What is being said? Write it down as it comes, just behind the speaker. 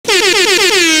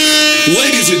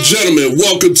Ladies and gentlemen,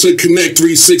 welcome to Connect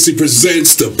 360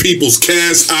 presents the People's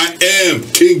Cast. I am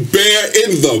King Bear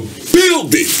in the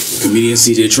building. Comedian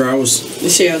CJTrowers.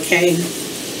 Michelle K.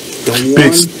 The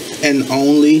one and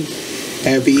only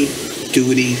heavy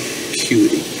duty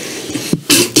cutie.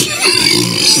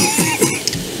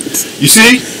 You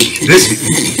see?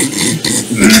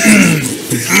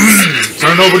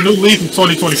 Turn over a new leaf in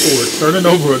 2024. Turning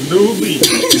over a new leaf.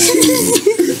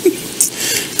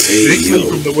 Big leaf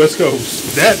from the West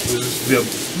Coast. That was the.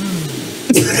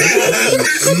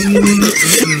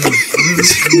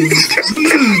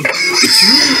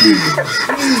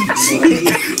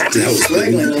 That was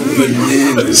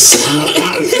bananas.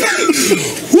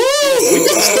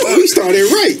 We started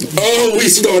right. Oh, we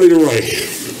started it right.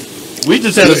 We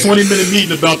just had a 20-minute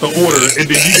meeting about the order, and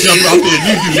then you jump out there and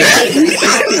you do that.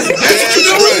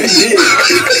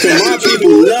 That's right. My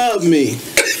people love me.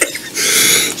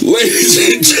 Ladies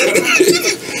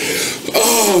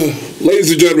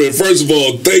and gentlemen, first of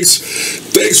all, thanks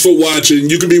for watching.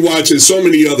 You could be watching so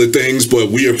many other things,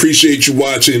 but we appreciate you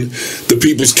watching the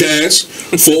People's Cast.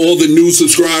 For all the new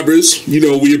subscribers,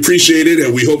 we appreciate it,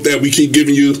 and we hope that we keep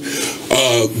giving you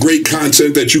great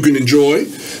content that you can enjoy.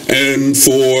 And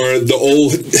for the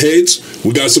old heads,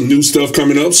 we got some new stuff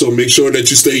coming up, so make sure that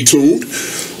you stay tuned.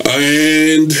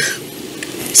 And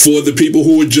for the people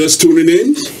who are just tuning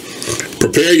in,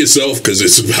 prepare yourself, because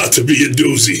it's about to be a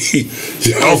doozy.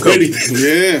 Y'all ready?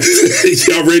 Yeah.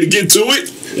 Y'all ready to get to it?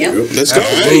 Yep. Let's go.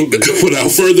 All right. Without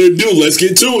further ado, let's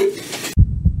get to it.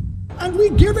 And we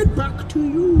give it back to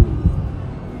you,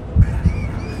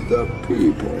 the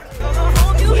people.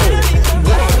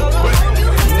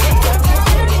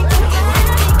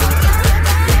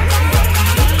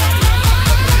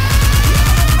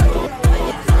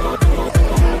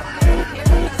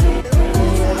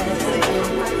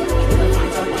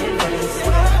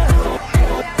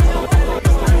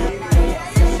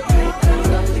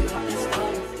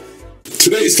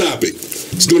 Today's topic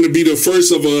is going to be the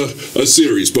first of a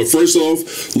series. But first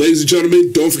off, ladies and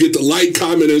gentlemen, don't forget to like,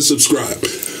 comment, and subscribe.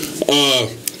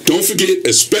 Don't forget,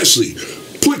 especially,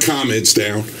 put comments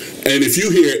down. And if you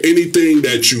hear anything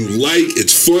that you like,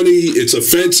 it's funny, it's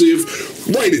offensive,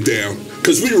 write it down.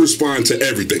 Because we respond to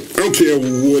everything. I don't care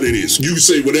what it is. You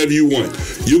say whatever you want.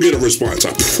 You'll get a response.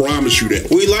 I promise you that.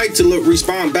 We like to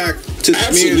respond back to the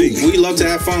Absolutely. community. We love to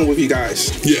have fun with you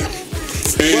guys. Yeah.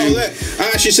 Well,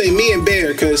 I should say me and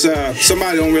Bear, because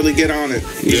somebody don't really get on it.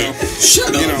 You know?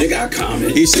 Shut up, nigga. I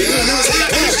comment. You see?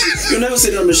 You'll never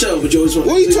say that on Michelle, but you always want.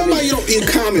 What are you talking about? You don't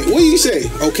comment. What do you say?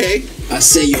 Okay. I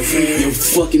say you're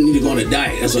fucking need to go on a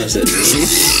diet. That's what I said.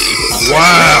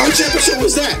 Wow. Which episode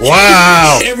was that?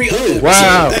 Wow. Every other episode.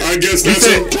 Wow. I guess He that's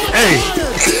said, it. hey.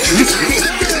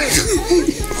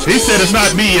 He said it's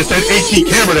not me, it's that HD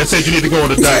camera that said you need to go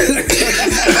on a diet.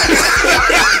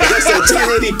 That's that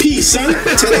 1080p, son.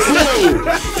 1080p.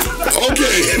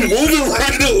 Okay, moving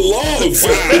right along,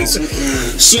 guys.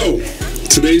 So,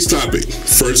 today's topic,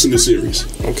 first in the series.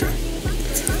 Okay.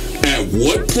 At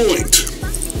what point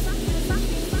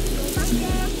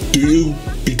do you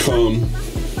become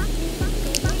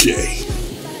gay?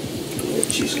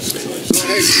 Jesus Christ. Go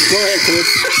ahead, Cliff.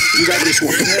 You got this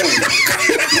one. Go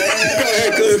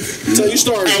ahead, Cliff. Tell your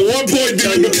story. At what point do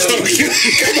you become gay?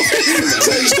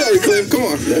 Tell your story, Cliff. Come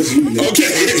on. That's you, nigga.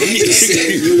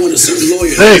 Okay. You want a certain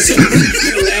lawyer. Hey.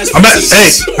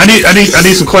 I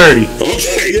need some clarity.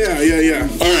 Okay. Yeah.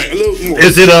 All right. A little more.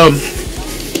 Is it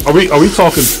are we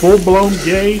talking full blown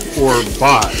gay or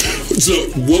bi? So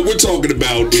what we're talking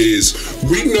about is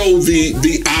we know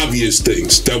the obvious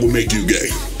things that will make you gay.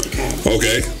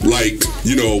 Okay, like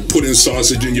putting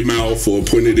sausage in your mouth or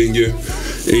putting it in your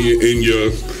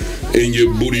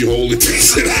booty hole and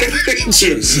things of that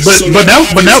nature.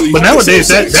 But nowadays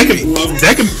that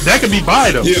can be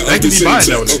bi though. Yeah, that can be bi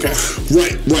nowadays. Okay,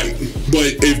 right.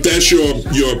 But if that's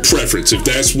your preference, if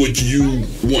that's what you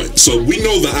want, so we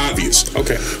know the obvious.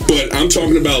 Okay. But I'm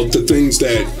talking about the things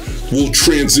that will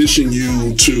transition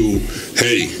you to,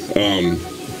 hey,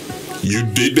 you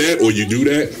did that or you do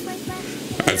that.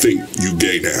 I think you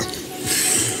gay now.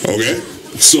 Okay?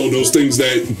 So those things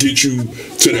that get you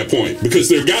to that point. Because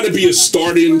there got to be a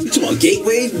starting... You talking about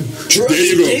gateway drugs? There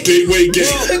you go. Gateway gay.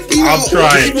 I'm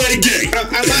trying. Gateway gay.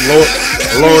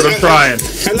 Lord, I'm trying.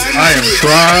 I am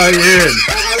trying.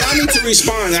 Allow me to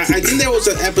respond. I think there was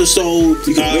an episode...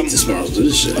 You can wait this tomorrow to do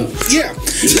this shit. Yeah.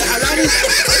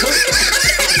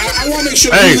 I want to make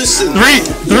sure Hey, you listen.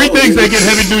 three things that get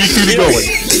heavy duty cutie going: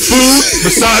 food,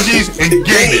 massages, and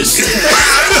gayness.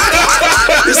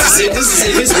 This is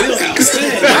his wheelhouse.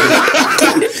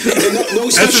 No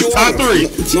That's special his top order.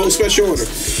 3. No special order.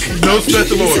 No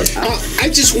special order. I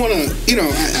just want to,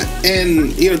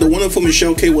 the wonderful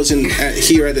Michelle K wasn't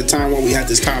here at the time when we had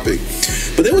this topic.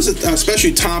 But there was a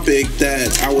special topic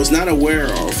that I was not aware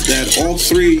of that all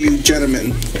 3 of you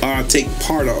gentlemen take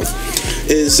part of.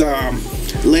 Is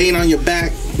laying on your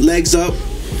back, legs up,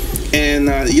 and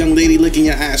a young lady licking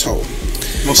your asshole.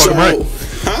 Motherfucking right.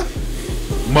 Huh?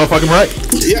 Motherfucking right.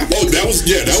 Yeah. Oh, that was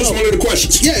one of the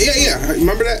questions. Yeah. I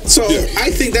remember that? So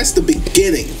I think that's the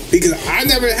beginning because I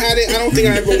never had it. I don't think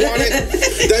I ever wanted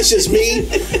it. That's just me.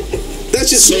 That's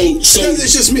just me. Because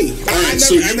it's just me. All right.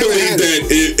 So you believe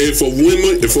that if a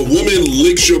woman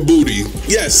licks your booty,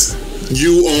 yes,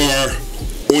 you are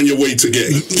on your way to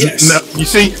gay. Yes. No, you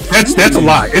see, that's a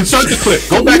lie. Insert the clip.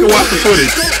 Go back and watch the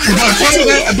footage.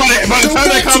 By the time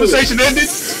that conversation ended,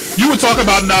 you were talking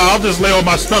about, I'll just lay on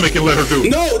my stomach and let her do it.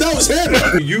 No, that was him.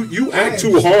 You act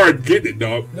too hard getting it,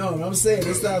 dog. No, I'm saying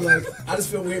it's not like I just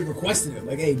feel weird requesting it.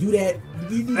 Like, hey, do that.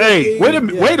 Hey, wait a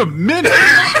minute. Wait a minute.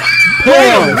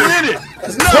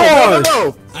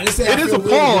 No. I didn't say It is a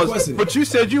pause, but you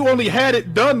said you only had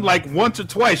it done like once or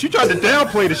twice. You tried to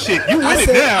downplay the shit. You in it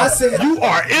now. You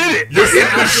are in it. You're in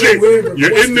the shit.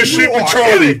 You're in the shit with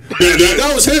Charlie.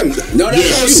 That was him. No,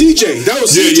 that was CJ. That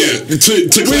was CJ. Yeah.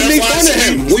 We made fun of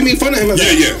him. We made fun of him.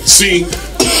 Yeah. See,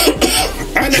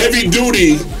 heavy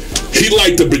duty. He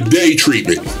liked the bidet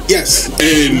treatment. Yes.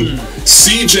 And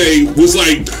CJ was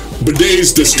like,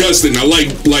 bidet's disgusting. I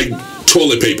like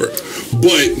toilet paper.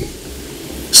 But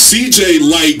CJ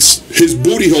likes his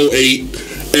booty hole ate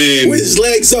and with his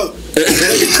legs up. Like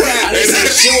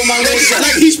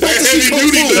he's practicing heavy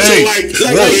duty doesn't like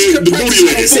the booty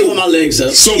leg. I say with my legs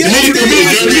up. So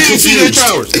comedian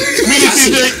CJTrowers.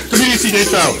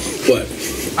 What?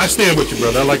 I stand with you,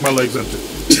 brother. I like my legs up too.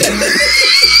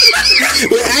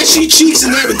 With ashy cheeks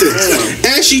and everything.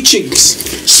 Ashy cheeks.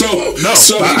 I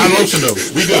lotion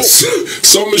those. We go.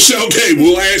 So Michelle K,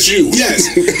 we'll ask you. Yes,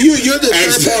 you're the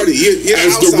third party. You're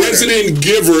as the resident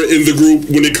giver in the group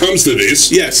when it comes to this.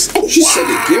 Yes. Oh, she said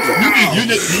the giver.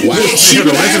 She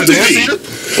would have to be.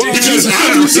 Because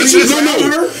obviously,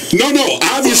 no.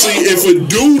 Obviously, if a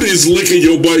dude is licking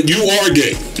your butt, you are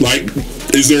gay. Like,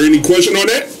 is there any question on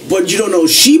that? But you don't know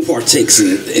she partakes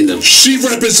in them. She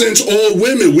represents all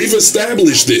women. We've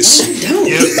established this. No,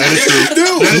 yeah, that is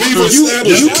true. We've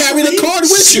established. You carry the card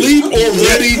with you.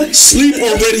 Sleep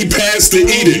already past the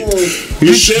eating.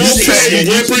 Michelle K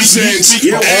represents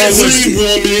every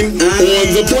woman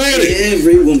on the planet.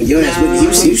 Every woman. Yo, that's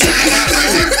what you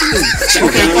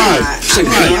Okay, fine.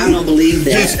 I don't believe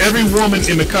that. Yes, every woman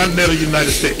in the continental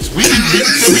United States. We can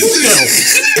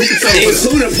settle.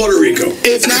 Including Puerto Rico.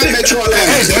 If not Metro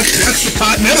Atlanta. That's the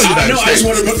continental United States. I just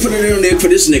want to put it in there for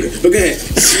this nigga. But go ahead.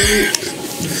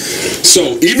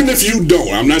 So even if you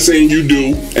don't, I'm not saying you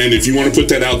do, and if you want to put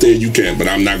that out there, you can, but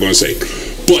I'm not going to say.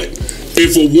 But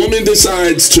if a woman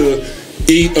decides to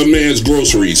eat a man's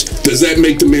groceries, does that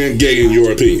make the man gay in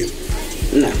your opinion?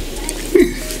 No.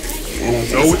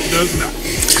 No, it does not.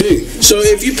 So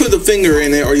if you put the finger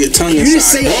in it or your tongue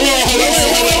inside. Hold on.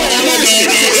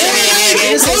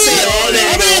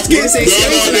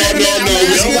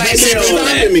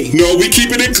 No, we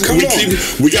keeping it.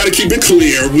 We got to keep it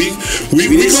clear. We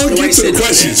gonna get to the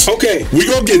questions. Okay, we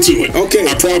gonna get to it. Okay,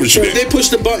 I promise you. So if they push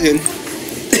the button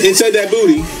inside that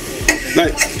booty,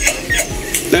 like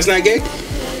that's not gay.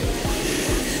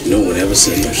 No one ever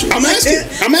said no shit. I'm asking.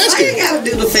 Why you gotta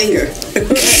do the finger?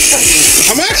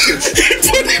 I'm asking.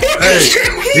 Hey,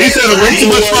 he's having way too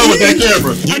much fun with that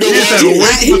camera.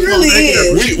 He really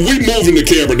is. We moving the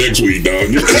camera next week,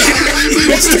 dog.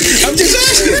 I'm just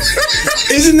asking.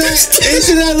 Isn't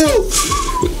that little?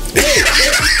 Hey,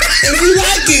 if you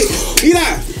like it,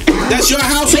 that's your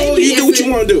household. You do what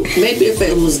you want to do. Maybe if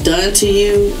it was done to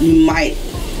you, you might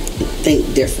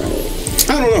think differently.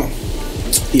 I don't know.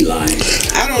 He lying.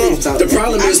 I don't know. The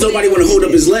problem is nobody want to hold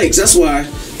up his legs. That's why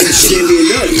shit being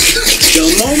done.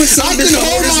 The moment somebody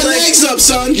hold my legs up,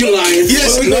 son. You lying.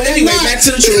 Yes. No, anyway, back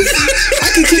to the truth. I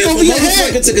can kick over your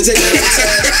head. We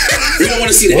don't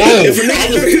want to see that. If a nigga, I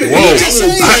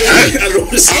don't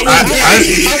want to see that.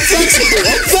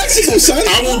 I'm flexible, son.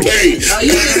 I will pay.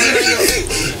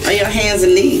 On your hands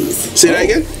and knees. Say that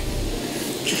again.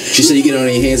 She said you get on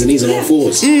your hands and knees on all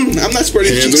fours. I'm not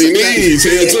spreading hands on your knees.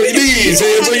 Hands on your knees.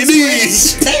 Hands on your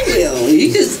knees. They will.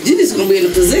 You just gonna be in a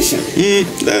position.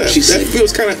 That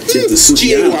feels kind of GAY.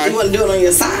 You want to do it on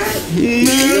your side?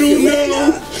 No, I don't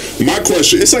know. My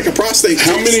question: it's like a prostate.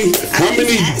 How many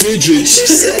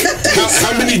digits?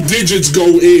 how many digits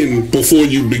go in before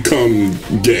you become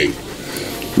gay?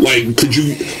 Like, could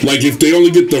you, like, if they only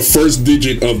get the first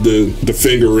digit of the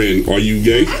finger in, are you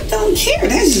gay? I don't care.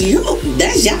 That's you.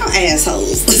 That's y'all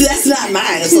assholes. That's not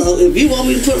mine. So if you want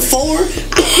me to put 4,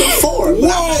 I'll put 4.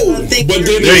 Whoa! But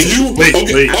then if you,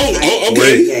 okay.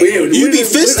 You be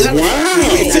fisted. Wow.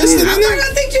 I'm not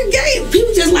gonna think you're gay.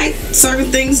 People just like certain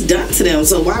things done to them.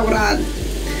 So why would I?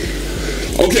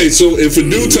 Okay, so if a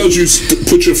dude tells you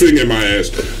put your finger in my ass,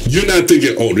 you're not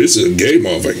thinking, oh, this is a gay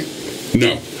motherfucker.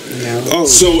 No. Oh,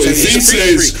 so if he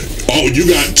says, oh, you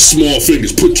got small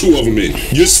fingers, put 2 of them in,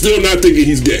 you're still not thinking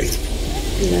he's gay.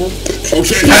 No.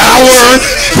 Okay. Power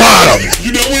bottom.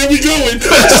 You know where we going.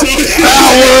 So,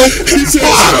 Power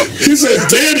bottom. He says,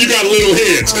 damn, you got little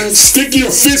hands. Stick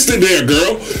your fist in there,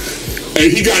 girl.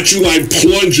 And he got you like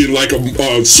plunging like a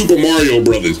Super Mario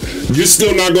Brothers. You're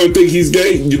still not going to think he's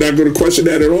gay? You're not going to question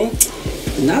that at all?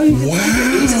 No.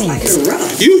 He's just like a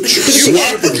rough. You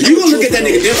gonna look at that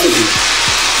nigga differently.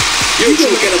 You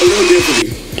gonna look at him a little differently.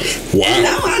 Wow.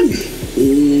 No,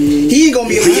 He ain't gonna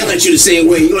be able to yell at you the same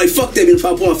way. You like, fuck that bitch,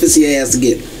 pop off and see your ass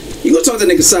again. You gonna talk to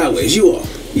that nigga sideways. You are.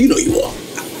 You know you are.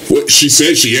 What she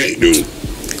said she ain't, dude.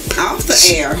 off the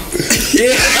air.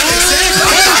 Yeah.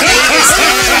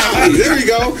 There you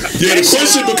go. Yeah, the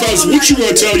question becomes what you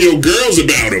gonna tell your girls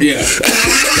about him? Yeah.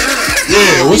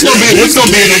 Yeah, what's gonna be in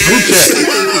the group chat?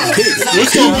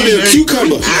 What's gonna be a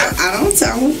cucumber? I don't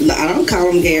tell them. I don't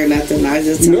call them gay or nothing. I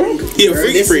just tell them. Yeah,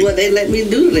 This is what they let me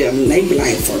do to them. And they be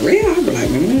like, for real? I be like,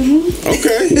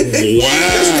 Okay. Wow.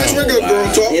 That's regular girl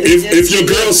talk. If your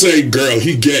girl say, girl,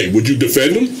 he gay, would you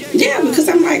defend him? yeah, because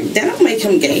I'm like, that don't make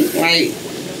him gay. Like,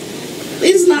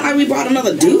 it's not like we brought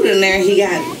another dude in there and he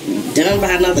got done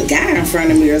by another guy in front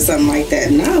of me or something like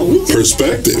that. No, we just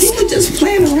Perspective. We were just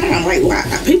playing around. Like, why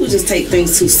people just take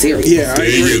things too serious? Yeah, There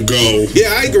you go.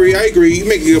 Yeah, I agree. You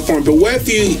make a good point. But what if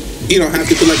you have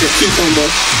to put like a cucumber?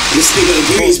 This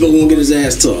nigga agrees, but won't get his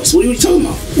ass tossed. What are you talking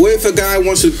about? What if a guy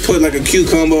wants to put like a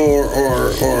cucumber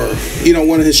or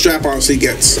one of his strap-ons he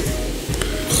gets?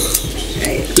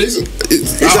 I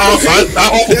offer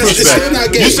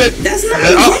pushback. You said That's not I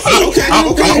offer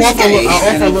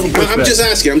a little pushback. I'm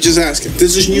just asking.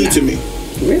 This is new to me.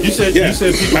 You said people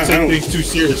take things too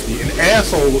seriously. An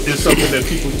asshole is something that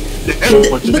people.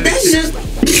 But that's just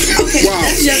okay. Wow.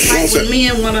 That's just like when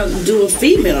men want to do a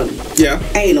female. Yeah.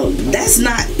 Anal. That's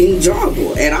not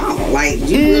enjoyable at all. Like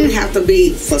you really have to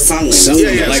be for someone.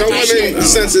 Yeah. Like Some women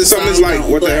sense that something's like,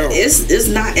 what the hell? It's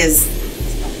not as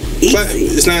easy.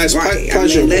 It's not as right.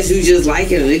 pleasurable. Unless you just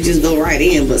like it and it just go right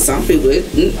in. But some people,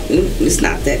 it's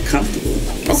not that comfortable.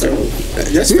 Okay. So,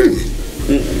 That's fair.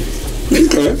 You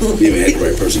haven't had the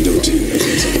right person do it to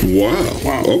you.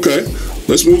 Wow. Okay.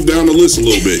 Let's move down the list a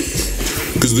little bit.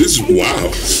 Because this is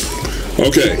wow.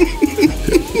 Okay.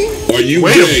 Are you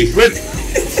gay?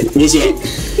 What's up?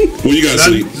 What you got,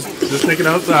 Sleep? Just thinking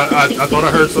outside. I thought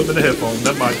I heard something in the headphones.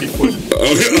 That might keep pushing.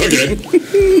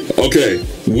 Okay.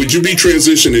 Would you be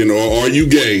transitioning or are you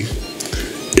gay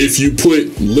if you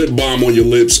put lip balm on your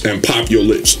lips and pop your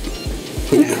lips?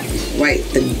 wait,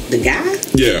 the guy?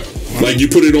 Yeah. Like you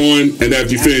put it on and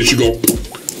after you finish you go.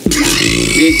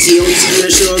 Did T.O.T. do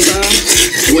that shit on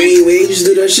time? Wayne Wade used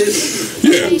to do that shit?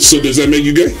 Yeah. So does that make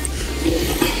you gay?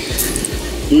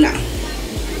 No.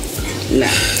 I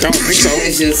don't think so.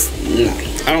 It's just no.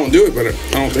 I don't do it, but I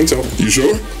don't think so. You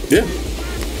sure? Yeah.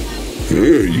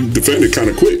 You defended kind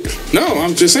of quick. No,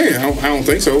 I'm just saying. I don't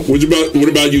think so. What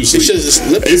about you, Sleep?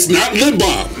 It's not lip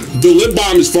balm. The lip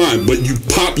balm is fine, but you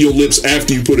pop your lips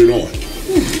after you put it on.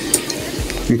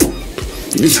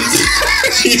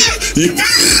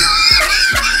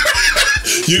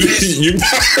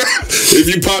 If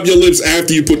you pop your lips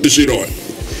after you put the shit on.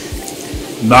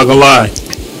 Not gonna lie.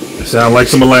 It sound like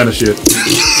some Atlanta shit.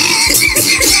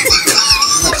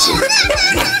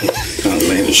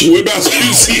 What about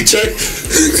you, CJ?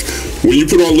 When you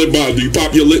put on lip balm, do you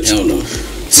pop your lips? Hell no.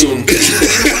 So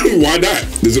why not?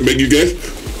 Does it make you gay?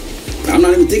 I'm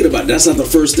not even thinking about it. That's not the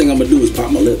first thing I'm gonna do is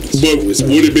pop my lips. But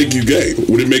would it make you gay?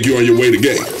 Would it make you on your way to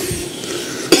gay?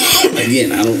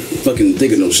 Again, I don't fucking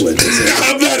think of no shit like that.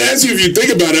 I'm not asking you if you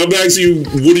think about it. I'm asking you,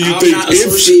 what do you think? I'm not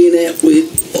associating that with,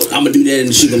 I'm gonna do that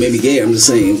and she gonna make me gay. I'm just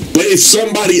saying. But if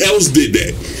somebody else did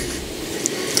that,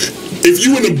 if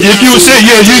you in the if you were saying,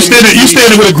 you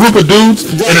standing with a group of dudes,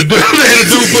 and a dude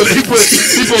put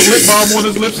lip balm on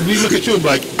his lips, and he look at you and be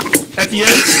like, at the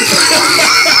end.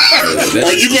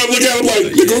 Are you gonna look at him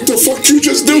like, nigga, what the fuck you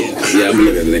just do? Yeah, I'm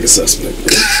looking at the nigga suspect.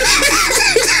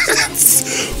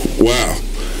 Wow.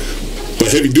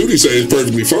 But heavy duty say it's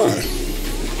perfectly fine.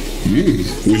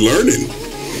 We learning.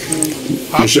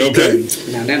 Michelle, okay?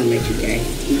 No, that'll make you gay.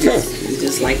 You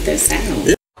just like that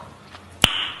sound.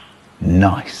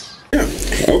 Nice.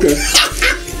 Okay.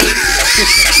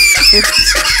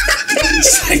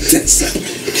 Like that's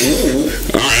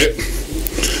All right.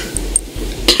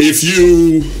 If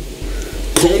you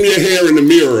comb your hair in the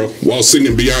mirror while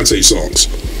singing Beyonce songs,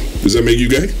 does that make you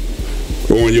gay?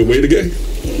 Or on your way to gay?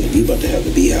 You about to have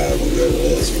the beehive on your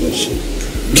ass for that shit.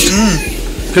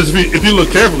 Because if you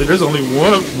look carefully, there's only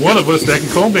one of us that can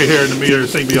comb their hair in the mirror and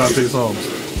sing Beyonce songs.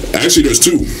 Actually, there's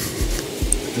two.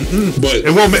 But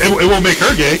it won't make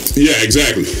her gay. Yeah,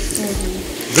 exactly.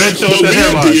 Then show us But the we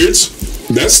have hairline. beards.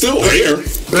 That's still hair.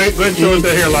 Then show us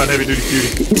the hairline, heavy duty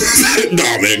cutie.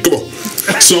 Nah, man, come on.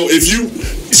 So if you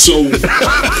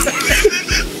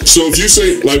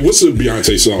say, like, what's a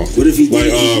Beyonce song? What if he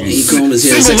like he combed his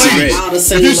hair Single sexy ladies.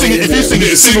 red? If you sing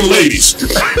it, Single Ladies.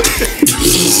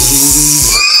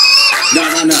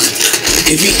 No.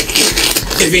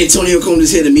 If Antonio combed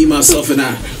his hair to me, myself, and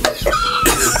I.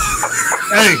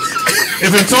 Hey,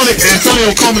 if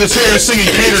Antonio combing his hair singing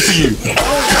Cater to You.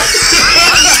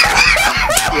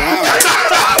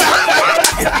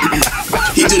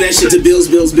 He do that shit to Bills.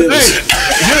 Hey,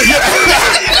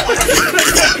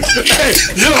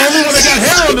 you're the only one that got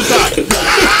hair on the top.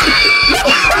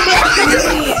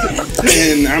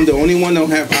 And I'm the only one that don't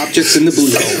have objects in the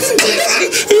blue hole.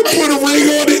 Put a ring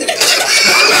on it.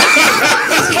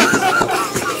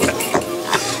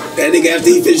 That nigga after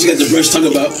he finished, he got the brush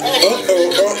talking about.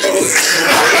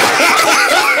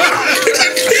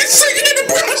 He's singing in the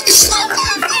brush.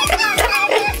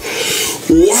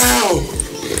 Wow.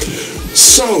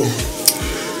 So,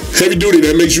 heavy duty,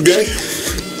 that makes you gay?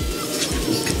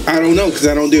 I don't know, because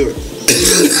I don't do it.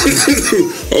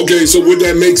 Okay, so would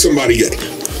that make somebody gay?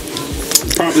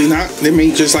 Probably not. They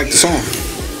may just like the song.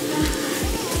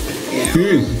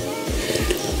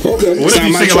 Okay. What if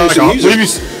you sing like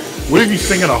what if you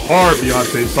singing a hard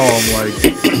Beyonce song like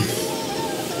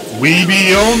 "We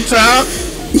Be on Top"?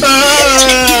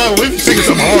 What if you singing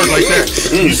something hard like that?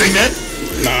 You sing that?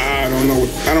 Nah, I don't know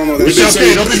that. Michelle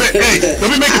K, don't be making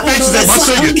faces at my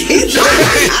singing.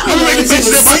 Don't be making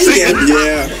faces at my singing.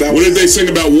 Yeah. What if they sing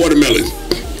about watermelon?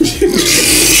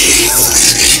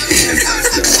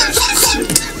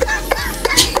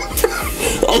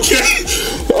 Okay.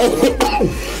 All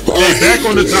right. Back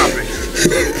on the topic.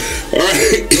 All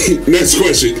right. Next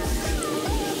question.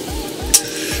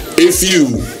 If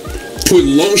you put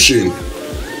lotion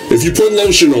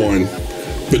on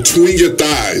between your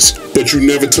thighs, but you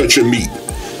never touch your meat,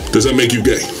 does that make you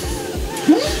gay?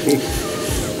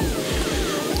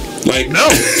 Like, no.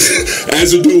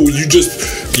 As a dude,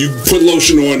 you put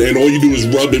lotion on and all you do is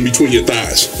rub in between your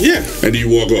thighs. Yeah. And then you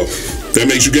walk off. That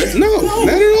makes you gay? No, not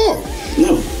at all.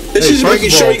 No. It's just making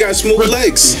sure you got smooth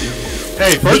legs.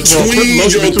 Hey, first of all, between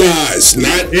your thighs,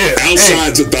 not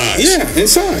outside the thighs. Yeah,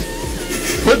 inside.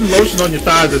 Putting lotion on your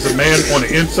thighs as a man on the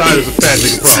inside is a fat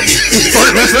nigga problem.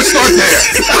 Let's start there.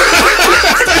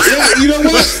 Yeah, you know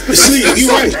what? See,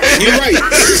 you're right.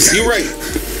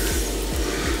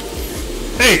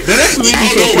 Hey, that actually leads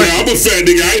me to a question. I'm a fat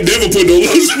nigga. I ain't never put no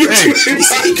lotion between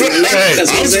my thighs.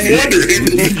 I was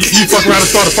wondering. You fuck around and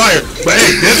start a fire. But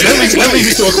hey, that leads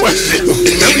me to a question.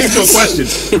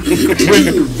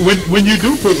 When you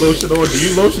do put lotion on, do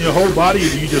you lotion your whole body or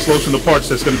do you just lotion the parts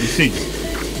that's going to be seen?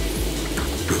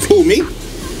 Who, me?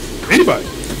 Anybody.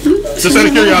 Just out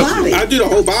of curiosity. I do the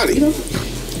whole body.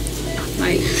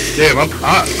 Like, damn,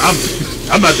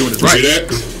 I'm not doing it right. See that?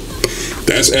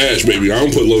 That's ash, baby. I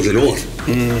don't put lotion on.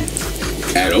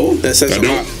 At all? That says a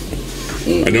lot.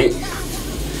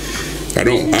 I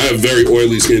don't. I have very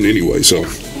oily skin anyway, so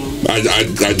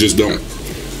I just don't.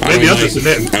 Maybe I'm just a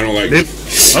net. I don't like it.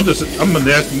 I'm a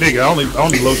nasty nigga. I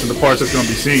only lotion the parts that's gonna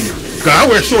be seen. Cause I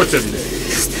wear shorts every day.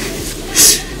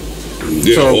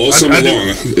 Yeah, So, all summer long,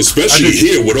 especially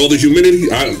here with all the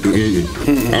humidity. I don't go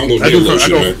near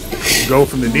lotion, man. Go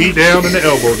from the knee down and the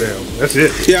elbow down. That's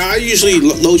it. Yeah, I usually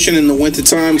lotion in the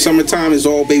wintertime. Summertime is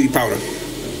all baby powder.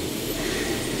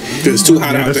 Because it's too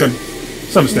hot out there.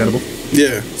 It's understandable.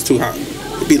 Yeah, it's too hot.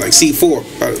 It'd be like C4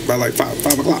 by like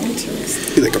 5 o'clock.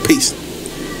 It'd be like a paste.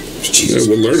 Jesus.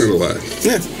 Yeah, we're learning a lot.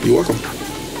 Yeah, you're welcome.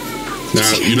 Now,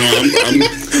 you know, I'm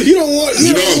you don't want.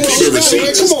 I'm keeping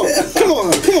receipts. Come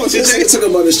on, This nigga talking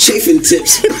about his chafing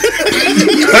tips. Hey,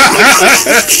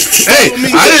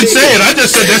 I didn't say it. I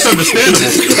just said that's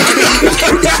understandable.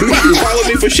 Follow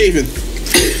me for shaving.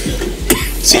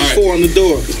 C4 on the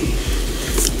door.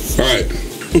 All right.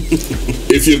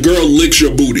 If your girl licks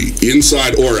your booty,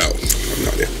 inside or out,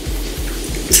 No idea.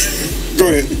 Go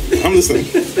ahead. I'm listening.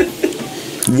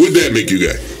 would that make you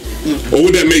gay? Or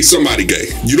would that make somebody gay?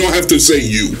 You don't have to say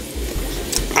you.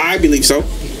 I believe so.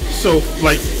 So,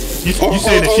 like, You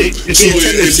saying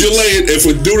if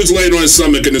a dude is laying on his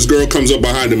stomach and this girl comes up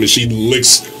behind him and she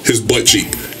licks his butt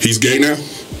cheek, he's gay now?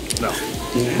 No.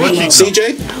 Butt cheek,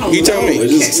 CJ? You tell me.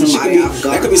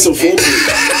 That could be some foreplay.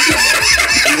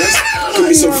 Could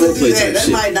be some foreplay type That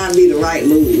shit. might not be the right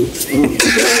move.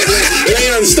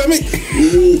 Laying on the stomach?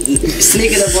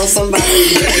 Sneaking up on somebody.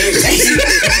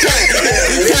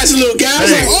 Pass a little guy. I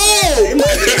was like, It oh!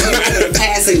 might be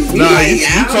passing. Nah, Like, you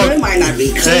I don't know, it might not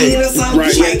be clean or something.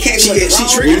 Right. Like, catch She what's wrong.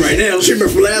 triggered right now. She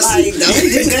remember from last Like, week. don't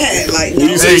do that. Like, no.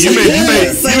 Hey, you may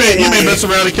Like, mess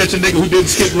around and catch a nigga who didn't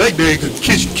skip leg day and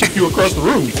kick you across the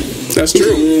room. That's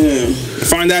true. Yeah.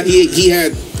 Find out he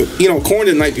had, corn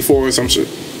the night before or some shit.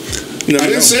 I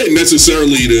didn't say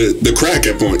necessarily the crack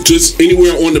at point, just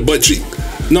anywhere on the butt cheek.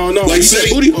 No, Like you said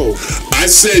say- booty hole. I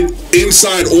said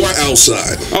inside or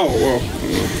outside. Oh, well.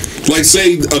 Like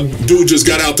say a dude just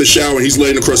got out the shower and he's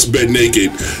laying across the bed naked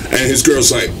and his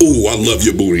girl's like, ooh, I love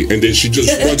your booty. And then she just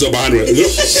runs up behind her.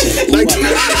 Like,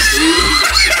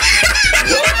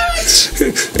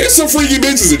 there's some freaky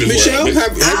bitches in this Michelle, world.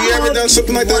 have you ever done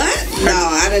something like that? What? No,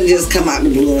 I didn't just come out the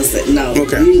blue and say no.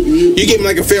 Okay. You You give him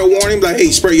like a fair warning, like, hey,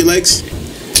 spread your legs,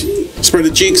 spread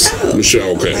the cheeks.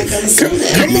 Michelle, okay. I'm not gonna say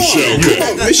that. Come on, Michelle, come okay.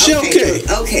 on, Michelle K.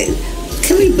 Okay.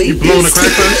 Can we beat Blowing the this?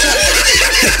 crack first?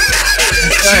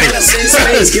 Hey, Safe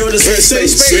space. Give her the safe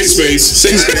space. Safe space.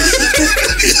 Safe space.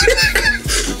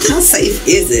 How safe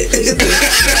is it?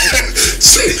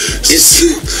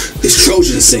 It's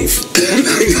Trojan safe.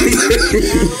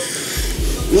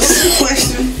 What's the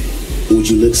question? Would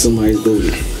you lick somebody's booty?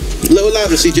 A little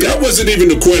louder, CJ. That wasn't even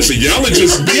the question. Y'all are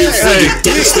just being fucking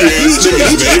thirsty ass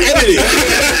niggas,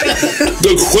 man.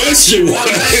 The question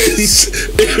was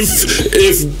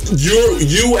if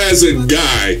you as a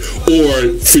guy,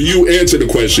 or for you answer the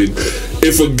question,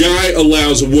 if a guy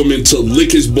allows a woman to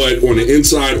lick his butt on the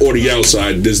inside or the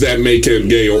outside, does that make him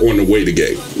gay or on the way to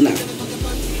gay? No.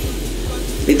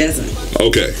 It doesn't.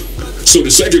 Okay. So the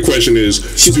second question is,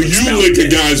 do you lick a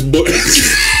guy's butt?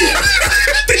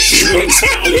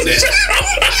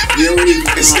 You already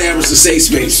established the safe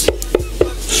space.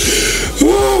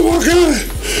 Oh my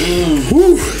God.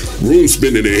 Woo. Room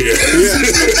spinning in here.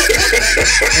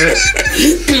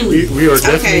 we are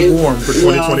definitely Okay, warm for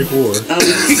 2024.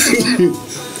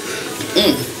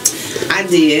 I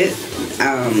did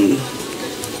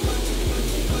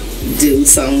do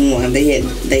someone. They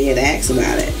had asked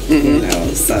about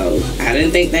it, So I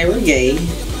didn't think they were gay.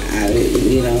 I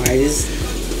just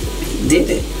did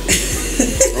it.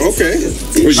 Okay.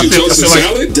 Was you toasting like-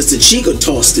 salad? Just the cheek or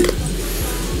tossed it?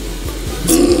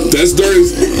 That's during.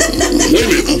 Wait a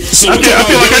minute. So I feel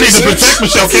like I need to protect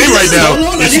Michelle K right now.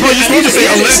 You're supposed to say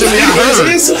allegedly. I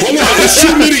heard. Hold on.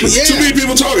 There's too many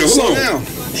people talking. Hold on.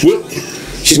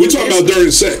 We're talking about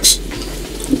during sex.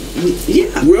 Yeah.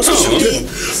 Where else was Oh, you? okay.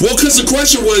 Well, because the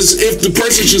question was if the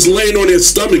person's just laying on their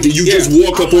stomach and you just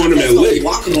walk up on them and lick.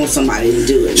 Walking on somebody to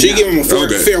do it. So you give him a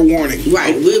fair warning.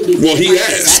 Right. Well, he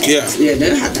asked. Yeah. Yeah,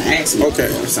 they'll have to ask me Okay.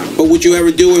 or something. But would you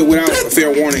ever do it without a fair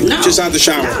warning? No. Just out the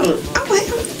shower. No.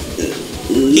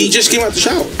 He just came out the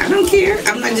shower. I don't care.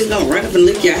 I'm not just gonna run up and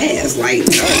lick your ass. Like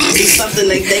it's something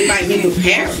that they might be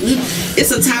prepared. It's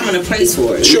a time and a place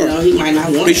for it. Sure. He might not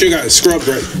want Make sure it. you got it scrubbed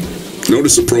right.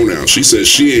 Notice the pronoun. She says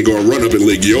she ain't gonna run up and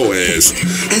lick your ass.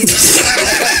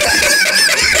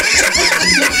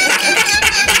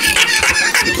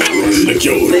 Lick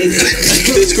your ass.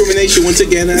 Discrimination once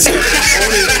again.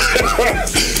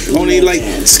 Only like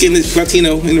skin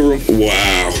Latino in the room.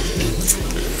 Wow.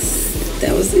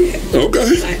 That was it.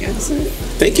 Okay. Like I said.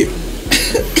 Thank you.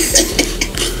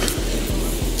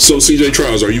 So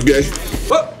CJTrowers, are you gay?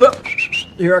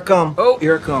 Here I come. Oh,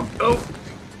 here I come. Oh.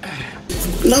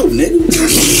 No, nigga.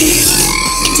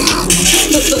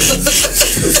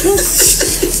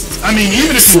 I mean,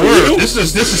 even if you were, this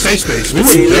is safe space. We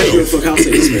See, wouldn't that's know. your fuck house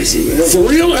in space, man. For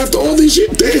real? After all these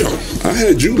shit? Damn. I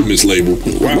had you to mislabel.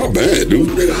 Wow, my bad, dude.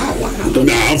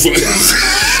 Nah, I'm fucking.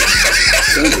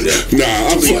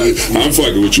 I'm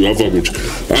fucking with you. I'm fucking with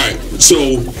you. Alright, so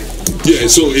yeah,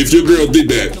 so if your girl did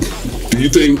that, do you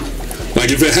think,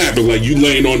 like if it happened, like you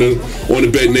laying on the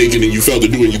bed naked and you felt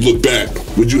it do and you look back,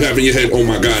 would you have in your head, oh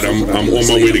my God, I'm on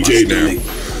my way to gay now?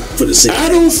 For the sake I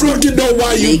don't fucking know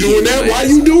why you doing that. Why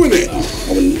you doing that?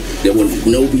 There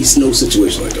would be no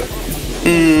situation like that.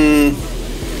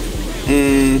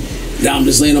 Now I'm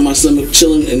just laying on my stomach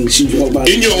chilling and she walk by.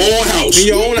 In your own house. In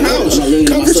your own house.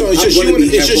 Comfort zone.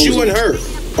 It's just you and her.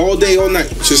 All day, all night.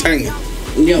 Just hanging.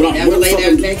 You don't Right, ever what lay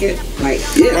fucking- down naked? Like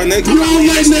Right naked. You don't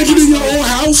lay naked in your own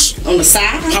house? on the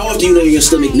side? How often you lay on your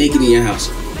stomach naked in your house?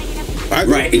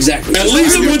 Right, exactly. At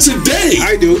least once a day.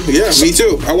 I do. Yeah, me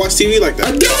too. I watch TV like that.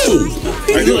 I do.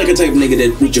 You like a type of nigga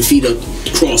that with your feet up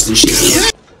crossed and shit.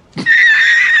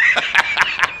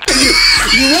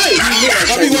 You're right.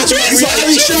 I be watching my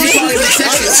reality show.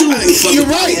 You're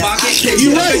right.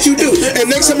 You're right. You do.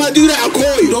 And next time I do that, I'll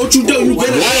call you. Don't you do? You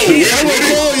better. I will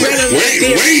call you. Wait.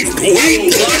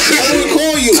 I will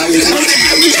call you. I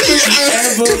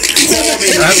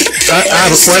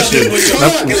have a question.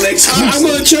 I'm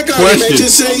gonna check out you, man.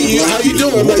 Just say how you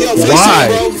doing. Like, yo, Why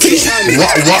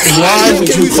would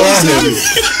you call him?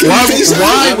 Why would you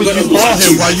call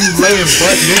him while you laying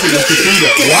butt naked in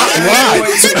Cutie? Why?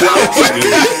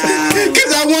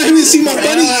 Because I want him to see my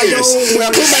bunny ears when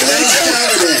I put my legs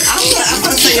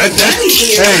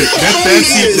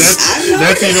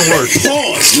That's even worse. So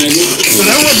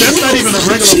that's not even a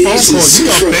regular phone call. You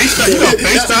gonna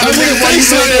FaceTime a nigga while you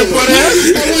laying there butt ass?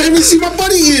 I want him to see my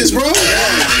bunny ears, bro.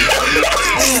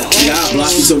 God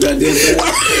block you so goddamn fast.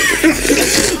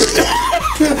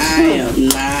 I am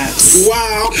not.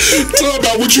 Wow. Talk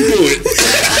about what you doing.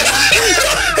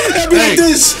 Like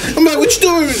this. I'm like, what you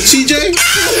doing, CJ?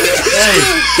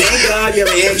 Thank God you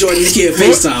have an Android and you can't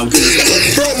FaceTime. What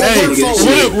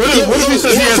if he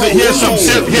says he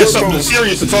has something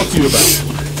serious to talk to you about?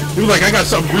 He was like, I got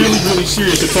something really, really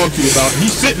serious to talk to you about.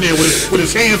 He's sitting there with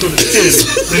his hands on his chin,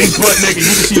 and he's butt naked. You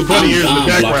can see your bunny ears in the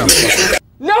background.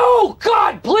 No!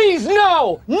 God, please,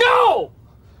 no! No!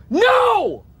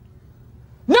 No!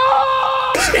 No!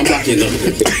 I'm blocking them.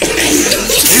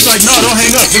 He's like, no, don't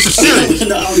hang up. This is serious.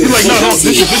 He's like, no, this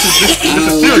is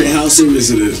serious. How serious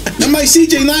it is. I'm like,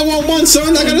 CJ 911,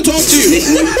 son. I gotta talk to you.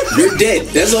 You're dead.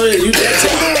 That's all it is. You're dead.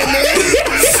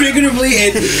 Figuratively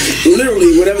and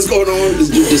literally, whatever's going on is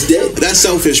just dead. That's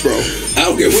selfish, bro. I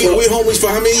don't give a fuck. We homies for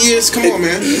how many years? Come on,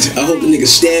 man. I hope the nigga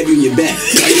stab you in your back.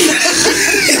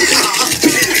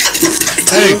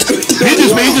 Hey, he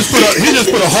just put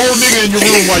a whole nigga in your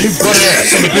room while you butt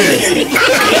ass on the bed.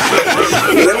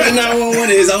 Whatever the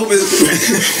 911 is, I hope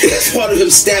it's part of him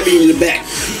stabbing you in the back.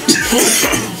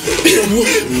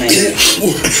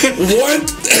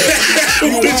 What?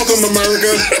 You're welcome,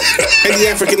 America. And the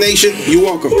African nation, you're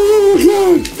welcome. Oh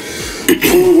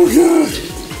my God.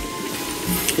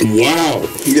 Wow.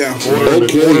 Yeah. Order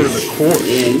in the court.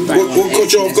 What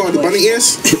caught you off guard? The bunny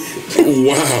ears?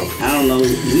 Wow. I don't know.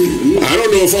 I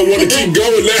don't know if I want to keep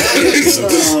going now.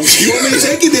 You want me to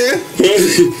take it there?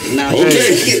 No,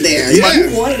 Okay. take it there. Yeah.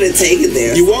 You wanted to take it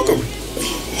there. You're welcome.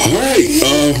 All right.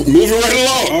 Moving right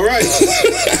along. All right.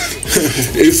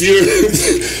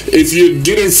 If you're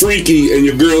getting freaky and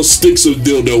your girl sticks a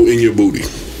dildo in your booty,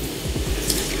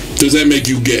 does that make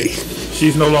you gay?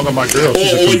 She's no longer my girl.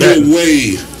 Or on your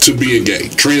way to being gay,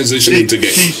 transitioning to gay?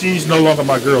 She's no longer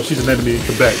my girl. She's an enemy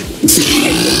combatant.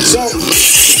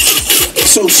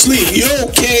 So sleep. You're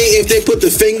okay if they put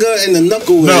the finger and the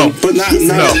knuckle in, but not.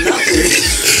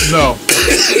 No.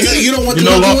 You don't want the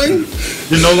knuckle in?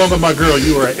 You're no longer my girl.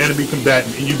 You are an enemy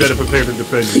combatant, and you better prepare to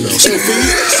defend yourself.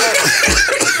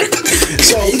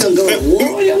 So you gonna go to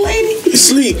war with your lady?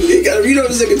 Sleep. You know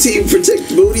this nigga team protect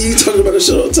the booty. You talking about a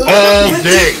shit all the time. All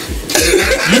day.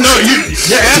 You know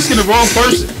you're asking the wrong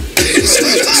person.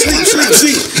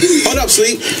 Sleep. Hold up,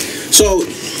 sleep. So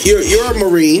you're a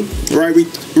Marine, right?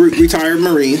 Retired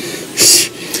Marine.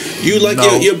 You like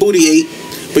your booty ate,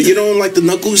 but you don't like the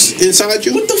knuckles inside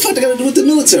you? What the fuck they gotta do with the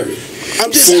military?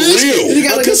 I'm just For asking. real. They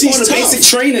got like Because a he's tough. basic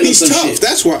training. He's or some tough. shit.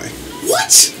 That's why.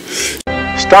 What?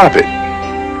 Stop it.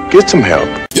 Get some help.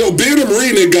 Yo, being a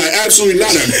Marine ain't got absolutely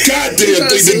not a goddamn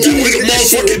thing to do with a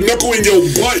motherfucking knuckle in your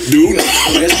butt, dude.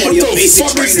 That's What the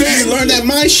fuck is that? You learn that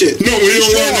mind shit. No, we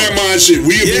don't learn that mind shit.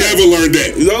 We have never learned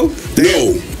that. No?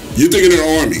 No. You're thinking of the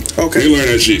Army. Okay. They learn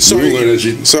that shit. Sorry. We don't learn that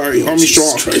shit. Sorry, Army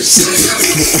strong.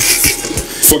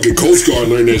 Fucking Coast Guard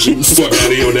learned that shit. Fuck out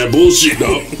of here on that bullshit,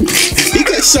 dog. He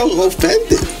gets so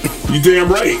offended. You damn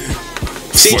right.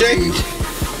 CJ?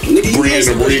 Brand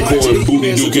of Marine Corps and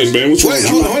booty duking, man. What's wrong? Wait,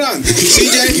 hold on.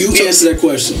 CJ? You answer that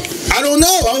question. I don't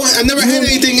know. I never had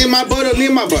anything in my butt or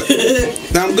near my butt.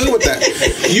 Now I'm good with that.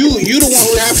 You the one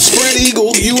who have spread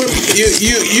eagle. You and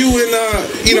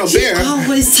Bear.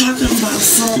 Always talking about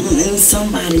something in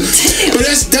somebody's tail. But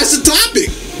that's the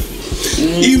topic.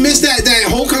 You missed that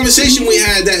whole conversation we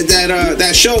had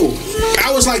that show.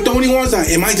 I was like the only one. Like,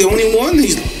 am I the only one?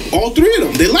 All three of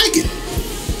them. They like it.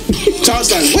 So I was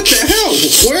like, what the hell?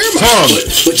 Where am I?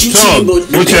 Tongue,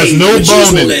 which has no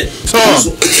bone in it.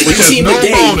 Tongue, which has no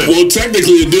bone in it. Well,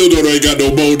 technically, a dildo ain't got no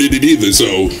bone in it either,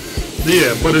 so.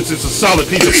 Yeah, but it's a solid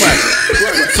piece of plastic.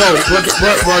 So,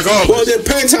 regardless. Well, it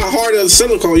depends how hard the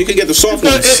silicone. You can get the soft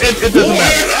ones. It doesn't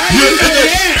matter.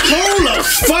 Hold the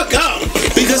fuck up.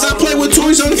 Because I play with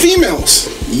toys on females.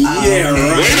 Yeah,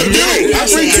 right. I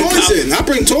bring toys in. I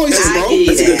bring toys in, bro.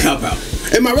 That's a good cop out.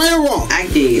 Am I right or wrong? I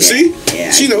get it. See?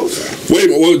 Yeah, She knows. Wait,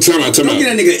 time out. Don't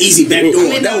get that nigga easy back door.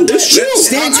 That's true.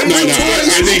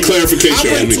 I need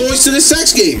clarification. I bring toys to the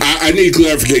sex game. I need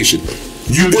clarification.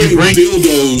 You bring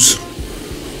dildos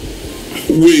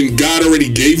when God already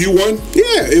gave you one?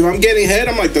 Yeah, if I'm getting head,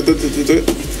 I'm like, But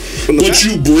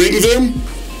you bring them?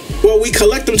 Well, we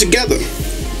collect them together.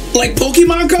 Like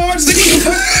Pokemon cards?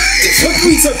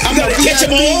 I'm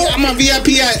a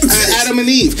VIP at Adam and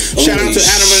Eve. Shout out to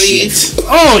Adam and Eve.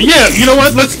 Oh yeah, you know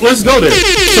what? Let's go there.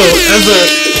 So as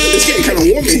it's getting kind of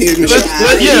warm in here. let's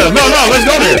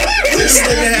go there.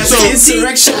 So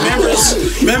insurrection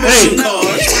membership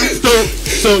card.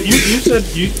 So you said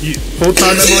you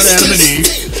full-time member at Adam and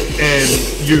Eve, and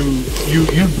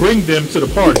you bring them to the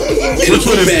party, which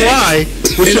would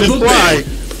imply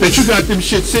that you got them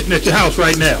shit sitting at your house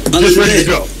right now, just ready to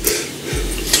go.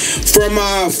 From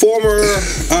former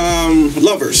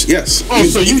lovers, yes. Oh,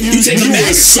 so you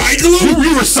recycle them?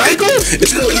 You recycle?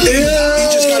 It's called, you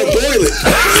just gotta boil it.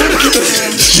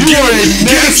 You are a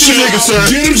nasty nigga, sir.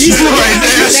 You are a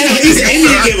nasty nigga. He's an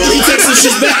Indian giver. He takes some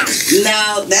shit back.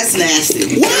 No, that's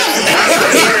nasty. What?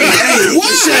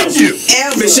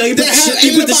 Michelle, you put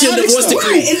the shit in the divorce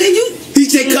decree. And then he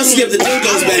take custody of the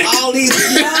dildos back. All these,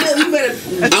 you better.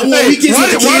 I want weekends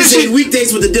with the kids and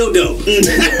weekdays with the dildo.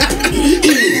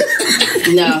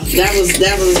 No, that was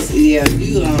yeah.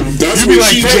 That's be what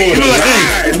like, she you doing.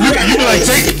 be like,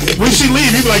 take when she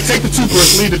leave. You be like, take the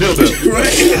toothbrush, leave the dildo. Right.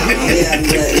 Yeah,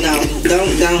 but no,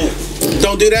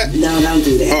 Don't do that. No, don't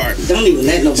do that. All right. Don't even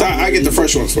let nobody. So I get the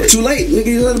fresh ones for you. Too late. Nigga,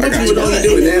 you let the people know how to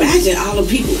do it now. Imagine all the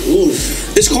people.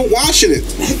 It's called washing it.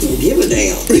 I don't give a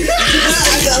damn.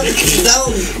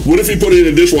 don't. What if he put it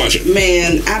in the dishwasher?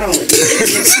 Man, I don't.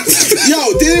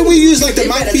 Yo, didn't we use like the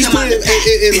mouthpiece put it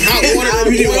in hot water?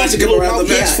 We didn't watch it come around the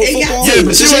match for football. Yeah,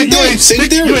 but you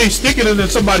ain't sticking it in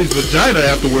somebody's vagina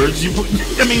afterwards.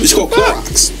 I mean, it's called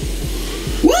Clorox.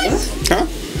 What? Huh?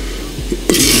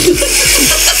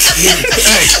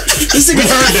 Hey, we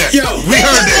heard that. Yo, we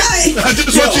heard that. I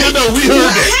just want you to know we heard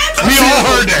that. We all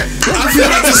heard that. I feel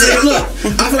like this nigga, look,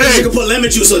 I feel like you can put lemon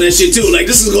juice on that shit too. Like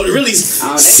this is going to really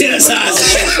sanitize.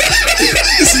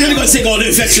 This is really going to take all the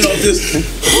infection off this.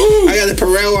 I got the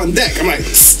Perel on deck. I'm like,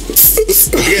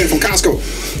 I get it from Costco.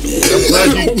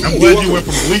 I'm glad you went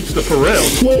from bleach to Perel.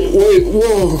 Wait,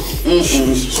 whoa.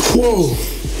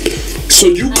 So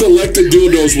you collect the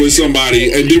dildos with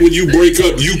somebody, and then when you break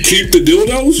up, you keep the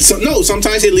dildos? No,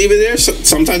 sometimes they leave it there.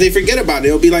 Sometimes they forget about it.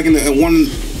 It'll be like in one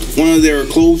of their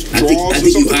clothes drawers. I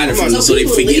think you hide it from them so they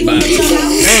forget about it.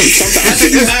 Hey, I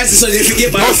think you hide it so they forget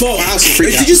by default.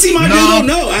 Did you see my dildo?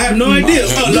 No, I have no idea.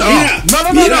 Oh, no. I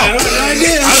have no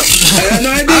idea.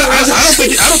 I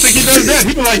don't think he does that.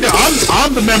 He be like,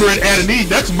 I'm the member at Adam and Eve.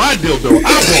 That's my dildo. I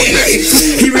bought that.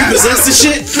 He repossessed the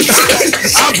shit.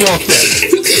 I bought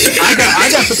that.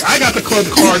 I got the club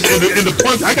card in the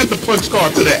punch. I got the punch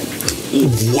card for that.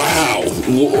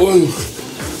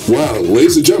 Wow,